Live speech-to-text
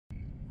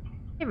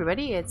Hey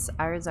everybody, it's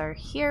Irzar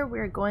here.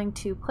 We're going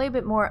to play a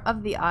bit more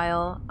of the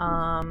Isle.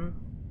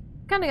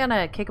 Kinda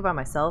gonna kick it by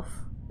myself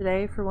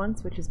today for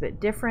once, which is a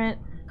bit different.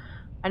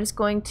 I'm just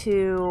going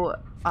to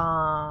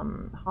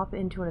hop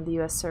into one of the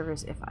US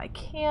servers if I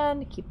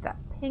can, keep that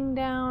ping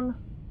down.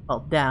 Well,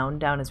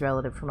 down is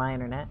relative for my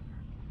internet.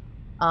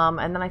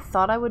 And then I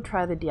thought I would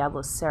try the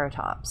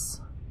Diabloceratops.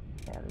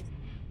 Yeah, there's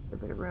a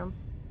bit of room.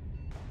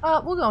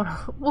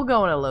 We'll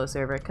go in a low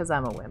server because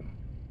I'm a wimp.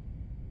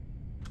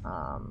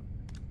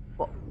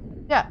 Well,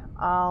 yeah,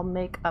 I'll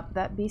make up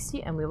that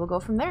beastie and we will go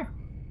from there.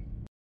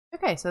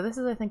 Okay, so this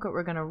is I think what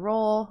we're gonna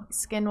roll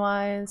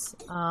skin-wise.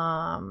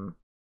 Again,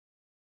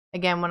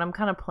 when I'm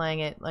kind of playing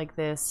it like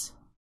this,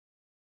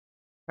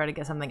 try to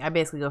get something, I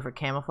basically go for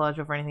camouflage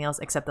over anything else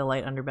except the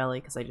light underbelly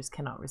because I just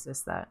cannot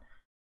resist that.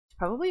 It's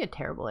probably a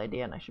terrible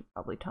idea and I should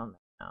probably tone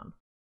that down.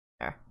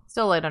 There,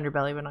 still light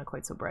underbelly but not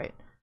quite so bright.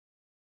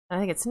 And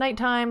I think it's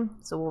nighttime,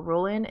 so we'll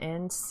roll in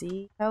and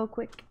see how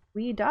quick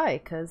we die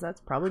because that's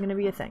probably gonna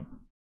be a thing.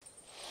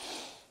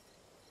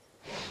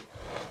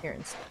 Here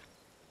instead.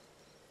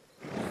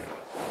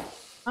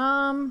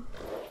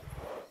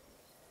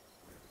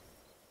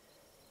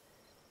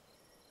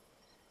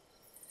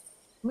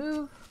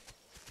 Move.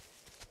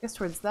 I guess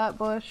towards that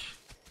bush.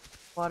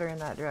 Water in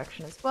that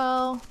direction as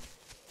well.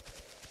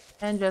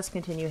 And just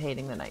continue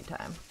hating the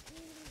nighttime.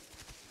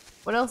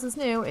 What else is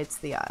new? It's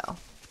the Isle.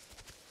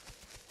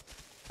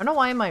 I don't know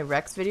why in my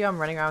Rex video I'm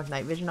running around with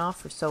night vision off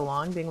for so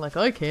long, being like,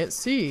 I can't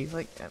see.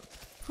 Like,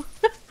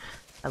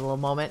 a little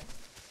moment.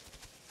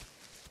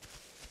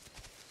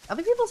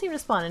 Other people seem to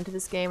spawn into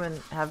this game and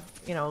have,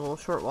 you know, a little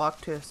short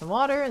walk to some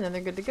water and then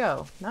they're good to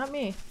go. Not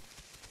me.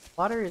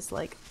 Water is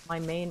like my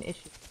main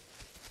issue.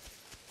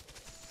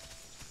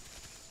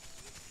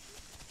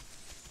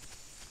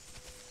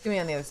 It's gonna be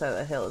on the other side of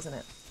the hill, isn't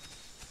it?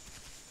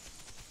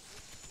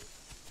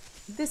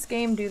 Did this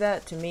game do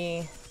that to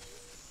me?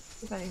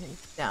 See if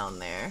anything's down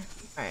there.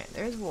 Alright,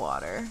 there's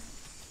water.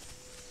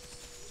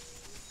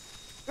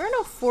 There are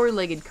no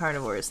four-legged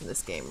carnivores in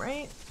this game,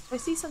 right? If I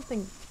see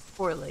something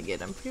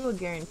four-legged, I'm pretty well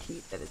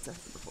guaranteed that it's a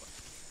herbivore.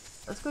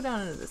 Let's go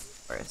down into this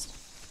forest.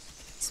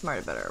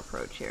 Smart about our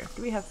approach here.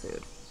 Do we have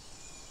food?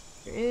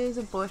 There is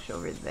a bush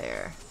over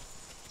there.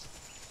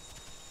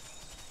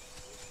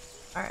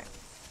 Alright.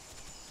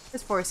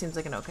 This forest seems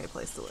like an okay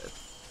place to live.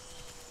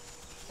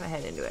 I'm gonna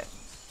head into it.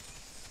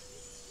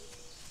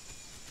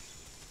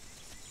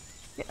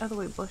 Get out of the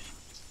way, bush.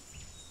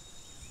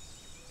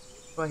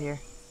 What do I hear?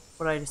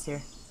 What did I just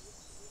hear?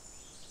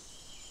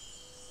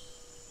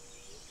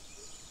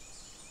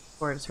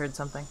 Or I just heard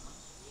something.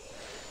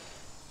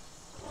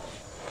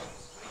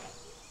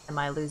 Am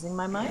I losing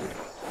my mind?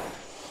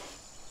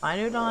 Find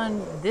out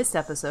on this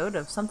episode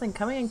of something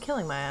coming and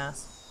killing my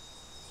ass.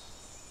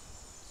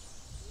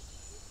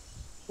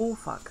 Oh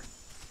fuck.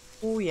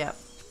 Oh yeah.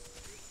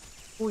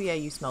 Oh yeah,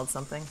 you smelled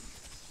something.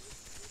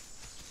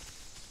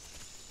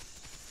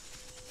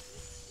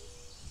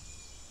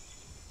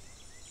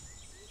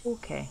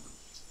 Okay.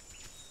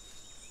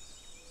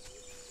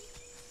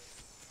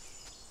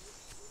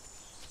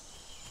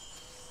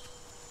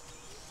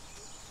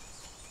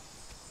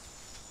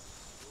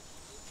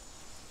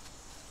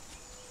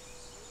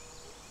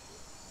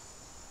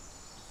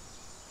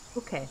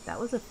 Okay, that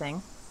was a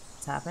thing.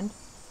 It's happened.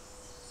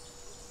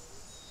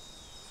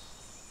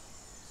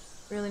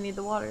 Really need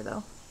the water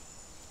though.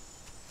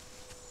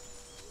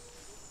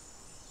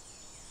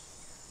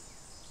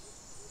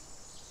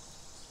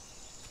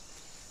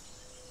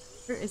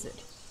 Where is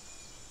it?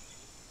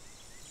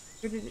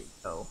 Where did it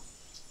go?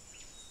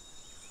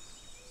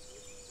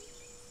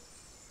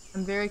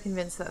 I'm very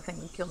convinced that thing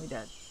would kill me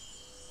dead.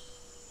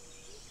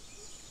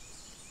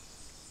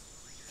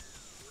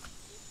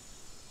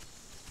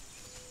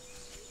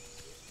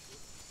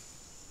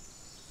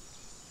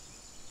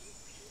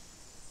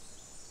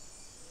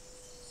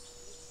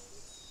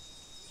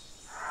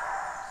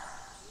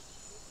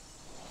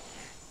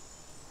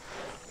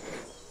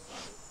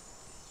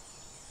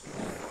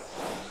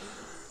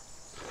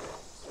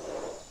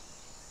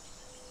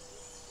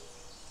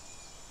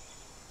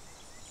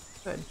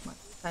 Good, my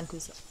scent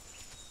is up.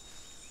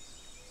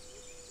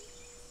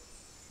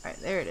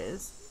 Alright, there it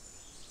is.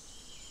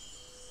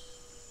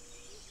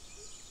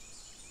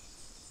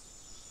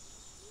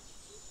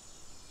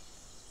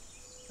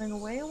 Going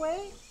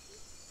away?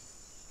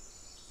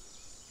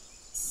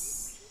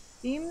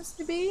 Seems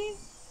to be.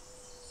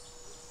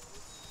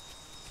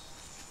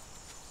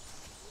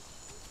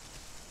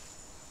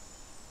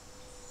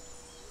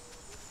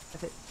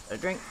 If it a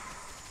drink.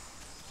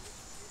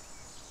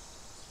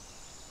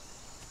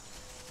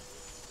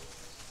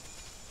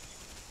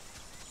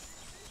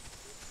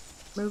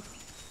 Move.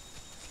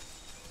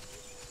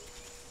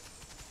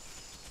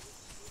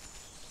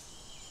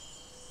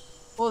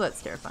 Oh,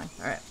 that's terrifying.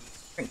 Alright.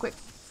 Drink quick.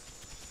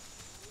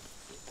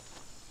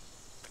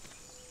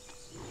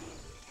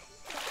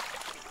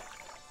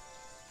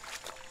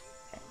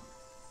 Okay.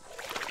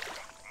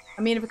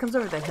 I mean, if it comes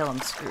over the hill,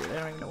 I'm screwed. I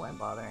don't even know why I'm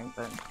bothering,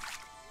 but...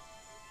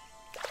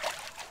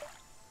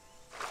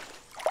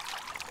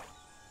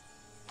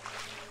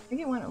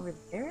 think it went over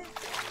there?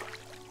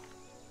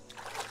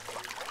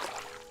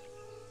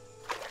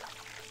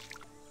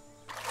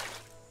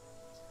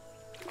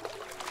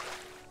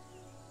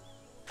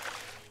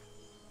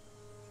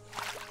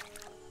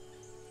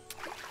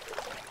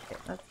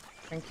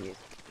 Thank you.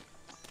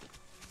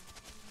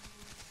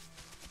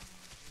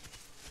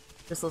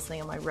 Just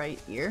listening on my right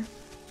ear.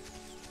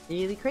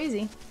 Really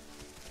crazy.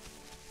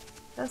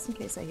 Just in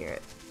case I hear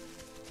it.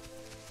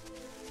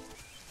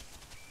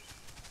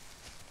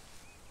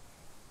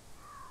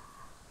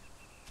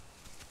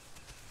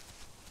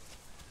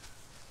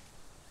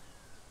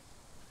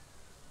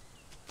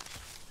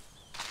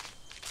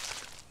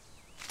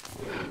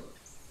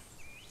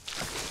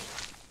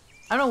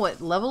 I don't know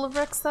what level of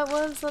Rex that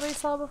was that I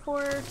saw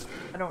before.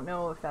 I don't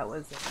know if that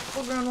was a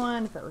full-grown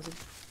one, if that was a...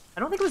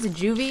 I don't think it was a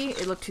juvie.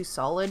 It looked too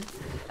solid.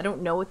 I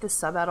don't know what this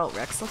sub-adult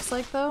Rex looks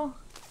like, though.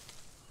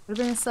 Could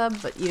have been a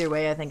sub, but either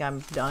way, I think I'm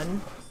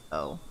done,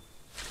 so...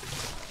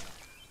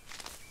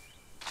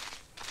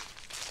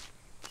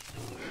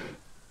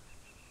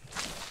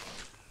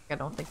 I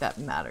don't think that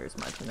matters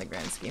much in the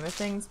grand scheme of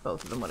things.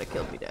 Both of them would have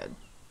killed me dead.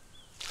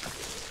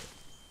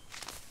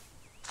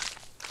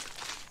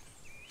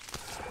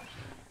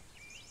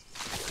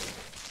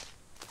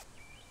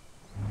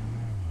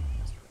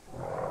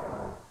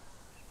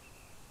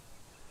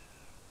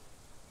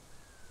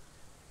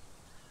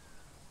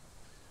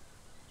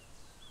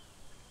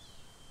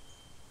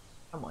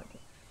 I'm like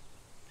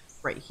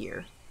right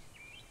here.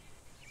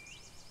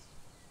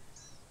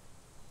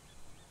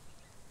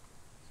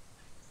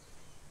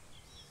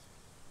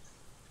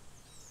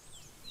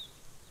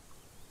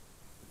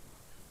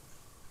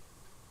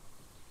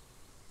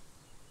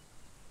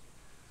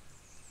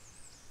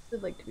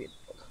 I'd like to be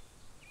adult.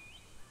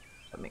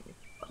 That makes me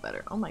feel a lot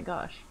better. Oh my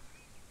gosh.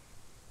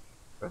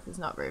 Growth is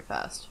not very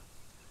fast.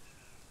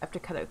 I have to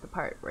cut out the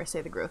part where I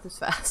say the growth is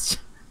fast.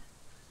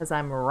 Because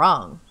I'm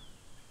wrong.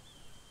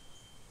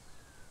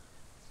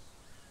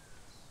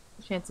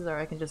 Chances are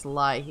I can just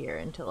lie here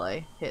until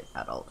I hit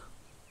adult.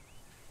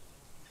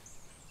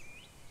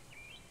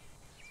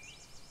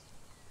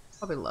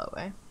 Probably low,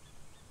 eh?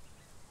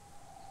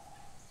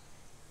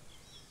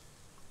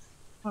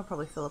 I'll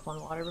probably fill up on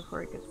water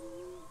before it gets...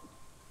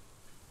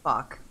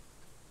 Fuck.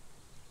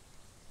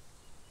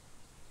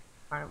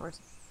 Carnivores.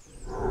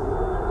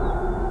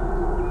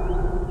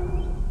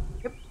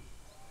 Yep.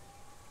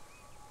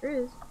 There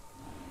it is.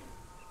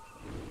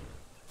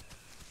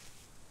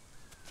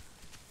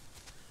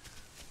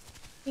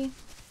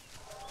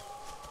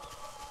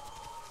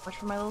 Watch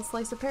for my little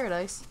slice of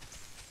paradise.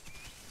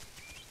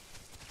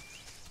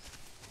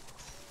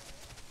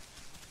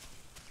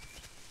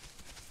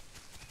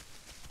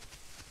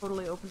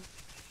 Totally open.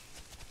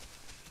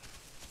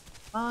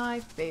 My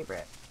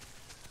favorite.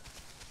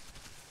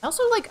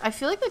 Also, like, I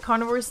feel like the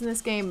carnivores in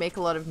this game make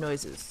a lot of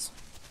noises.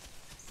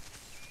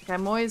 Like,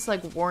 I'm always,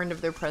 like, warned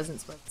of their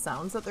presence by the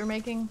sounds that they're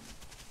making.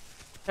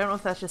 I don't know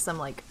if that's just some,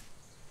 like,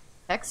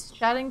 text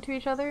chatting to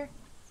each other.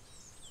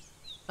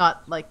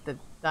 Not like the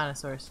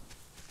dinosaurs.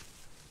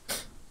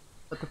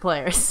 But the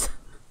players.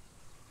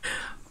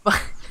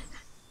 But,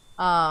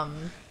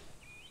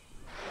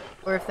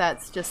 or if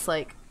that's just,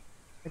 like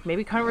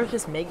maybe carnivores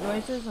just make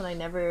noises and I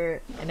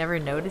never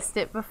noticed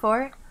it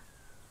before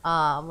when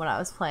I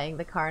was playing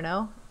the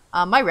Carno.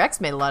 My Rex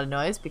made a lot of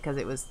noise because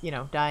it was, you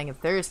know, dying of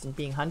thirst and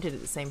being hunted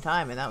at the same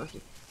time, and that was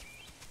just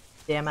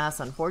damn ass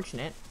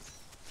unfortunate.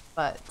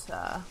 But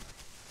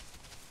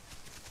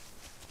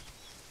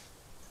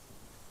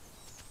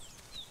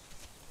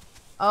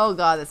oh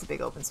god, that's a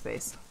big open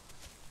space.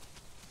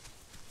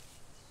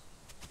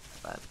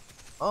 But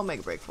I'll make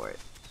a break for it.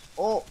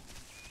 Oh,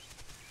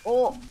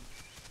 oh.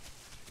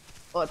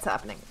 What's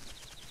happening?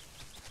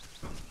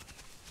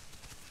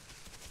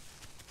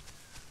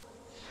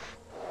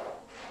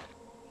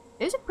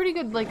 It's a pretty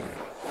good, like,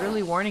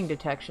 early warning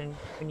detection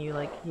when you,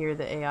 like, hear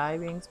the AI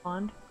being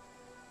spawned.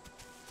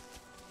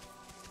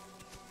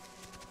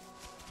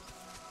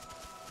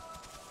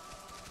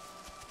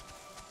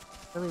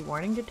 Early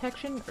warning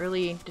detection?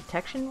 Early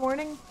detection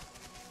warning?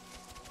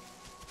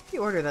 What's the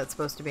order that's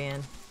supposed to be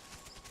in?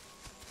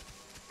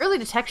 Early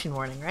detection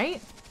warning,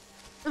 right?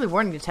 Early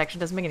warning detection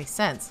doesn't make any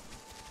sense.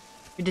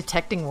 You're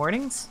detecting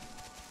warnings?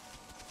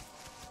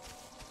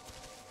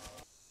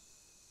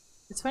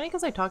 It's funny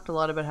because I talked a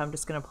lot about how I'm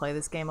just going to play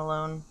this game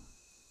alone.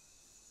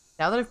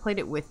 Now that I've played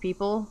it with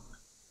people,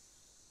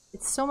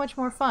 it's so much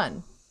more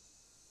fun.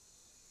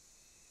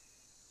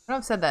 I know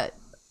I've said that,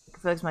 I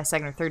feel like it's my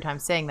second or third time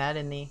saying that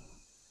in the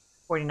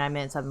 49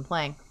 minutes I've been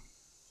playing.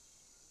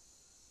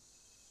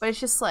 But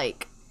it's just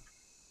like,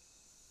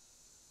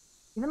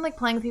 even like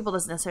playing with people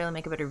doesn't necessarily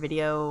make a better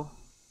video.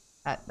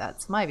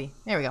 That's Myvi.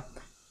 There we go.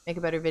 Make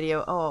a better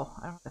video. Oh,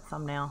 I don't have a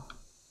thumbnail.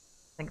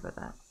 Think about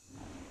that.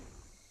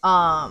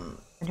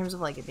 In terms of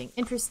like it being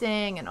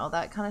interesting and all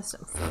that kind of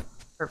stuff.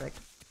 Perfect.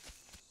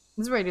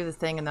 This is where I do the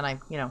thing and then I,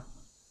 you know,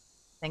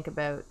 think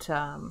about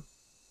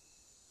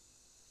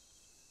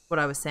what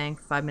I was saying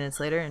 5 minutes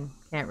later and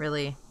can't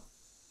really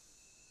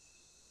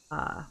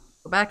go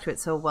back to it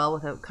so well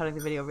without cutting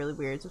the video really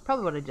weird. So it's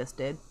probably what I just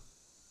did.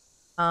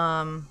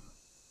 But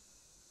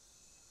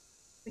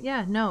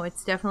yeah, no,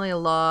 it's definitely a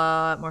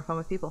lot more fun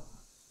with people.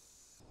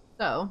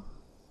 So,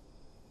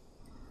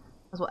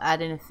 as we'll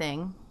add in a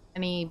thing.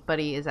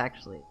 Anybody is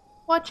actually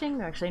watching,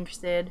 they're actually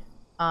interested.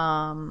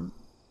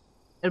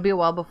 It'll be a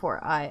while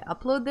before I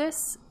upload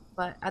this,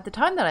 but at the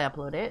time that I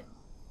upload it,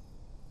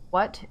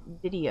 what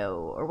video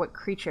or what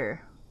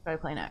creature should I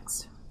play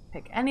next?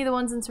 Pick any of the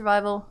ones in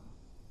survival,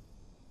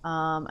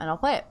 and I'll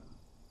play it.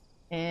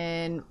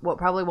 And what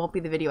probably won't be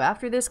the video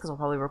after this, because I'll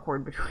probably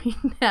record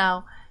between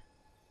now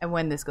and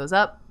when this goes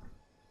up.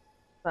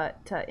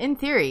 But in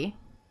theory,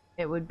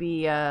 it would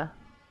be a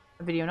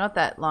video not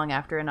that long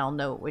after, and I'll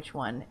know which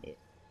one it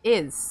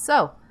is.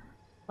 So,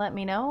 let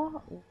me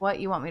know what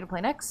you want me to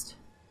play next.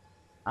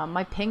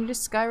 My ping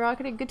just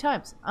skyrocketed. Good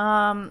times.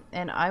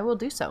 And I will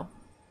do so.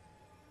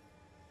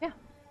 Yeah,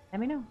 let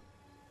me know.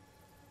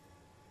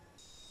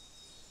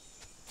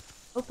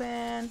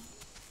 Open.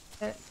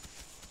 It.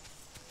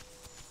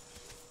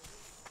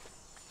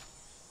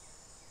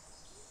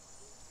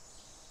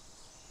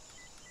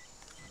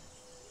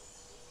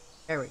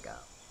 There we go.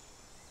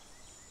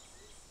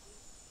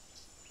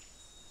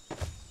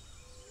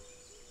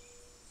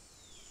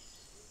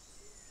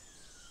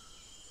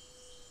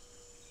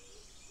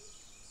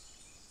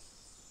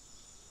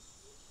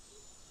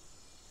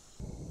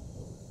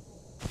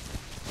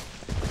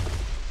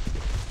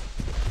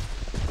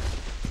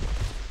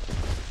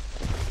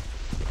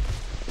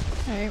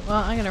 Alright,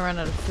 well, I'm gonna run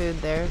out of food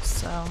there,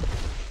 so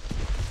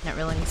not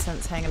really any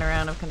sense hanging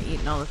around. I've kind of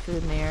eaten all the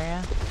food in the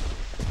area.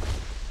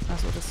 Might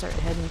as well just start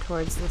heading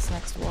towards this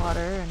next water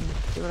and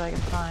see what I can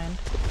find.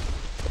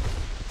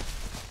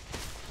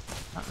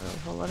 Not really a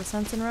whole lot of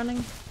sense in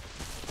running.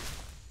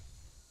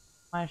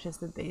 Minus just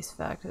the base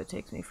fact that it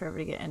takes me forever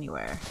to get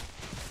anywhere.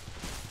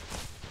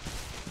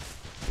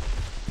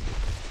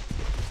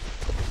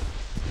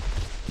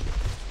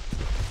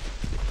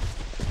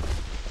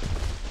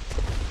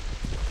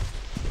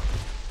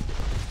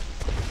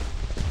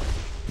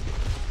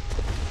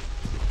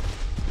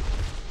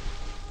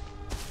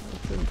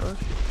 Bush.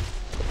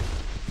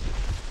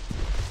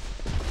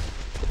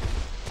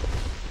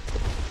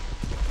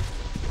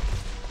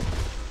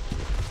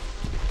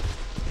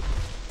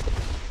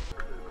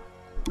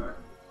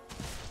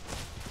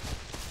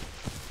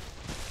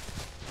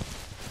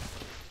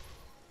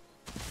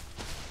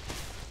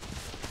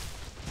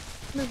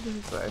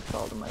 This is where I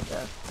fall to my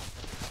death.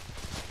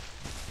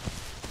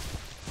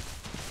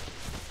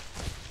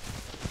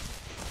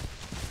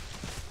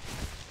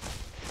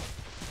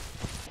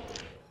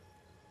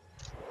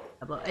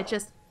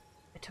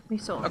 It took me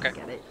so long to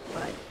get it,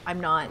 but I'm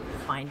not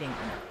finding it.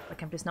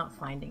 Like, I'm just not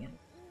finding it.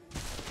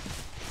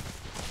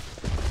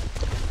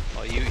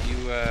 Well, you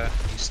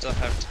still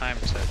have time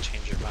to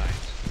change your mind.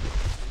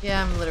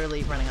 Yeah, I'm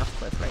literally running off a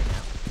cliff right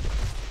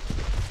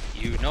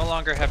now. You no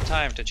longer have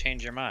time to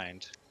change your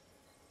mind.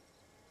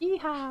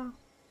 Yeehaw!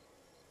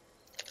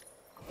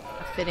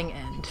 A fitting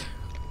end.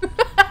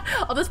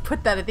 I'll just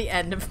put that at the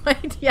end of my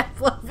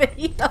Diablo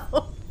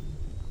video.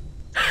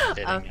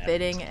 A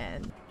fitting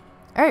end.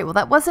 Alright, well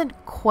that wasn't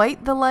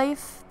quite the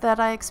life that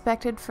I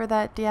expected for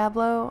that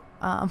Diablo.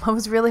 I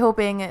was really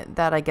hoping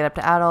that I get up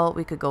to adult,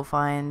 we could go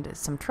find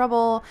some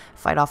trouble,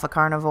 fight off a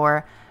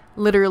carnivore.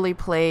 Literally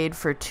played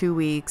for 2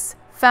 weeks,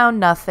 found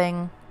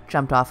nothing,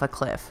 jumped off a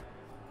cliff.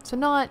 So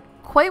not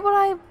quite what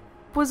I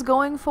was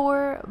going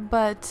for,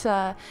 but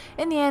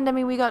in the end, I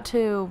mean, we got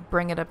to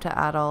bring it up to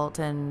adult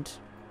and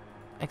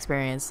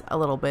experience a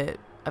little bit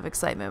of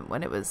excitement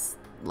when it was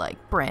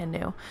like brand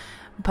new.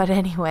 But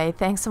anyway,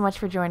 thanks so much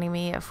for joining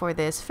me for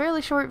this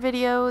fairly short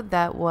video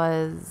that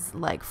was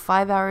like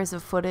 5 hours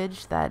of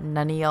footage that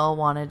none of y'all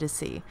wanted to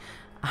see.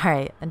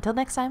 Alright, until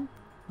next time,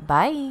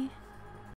 bye!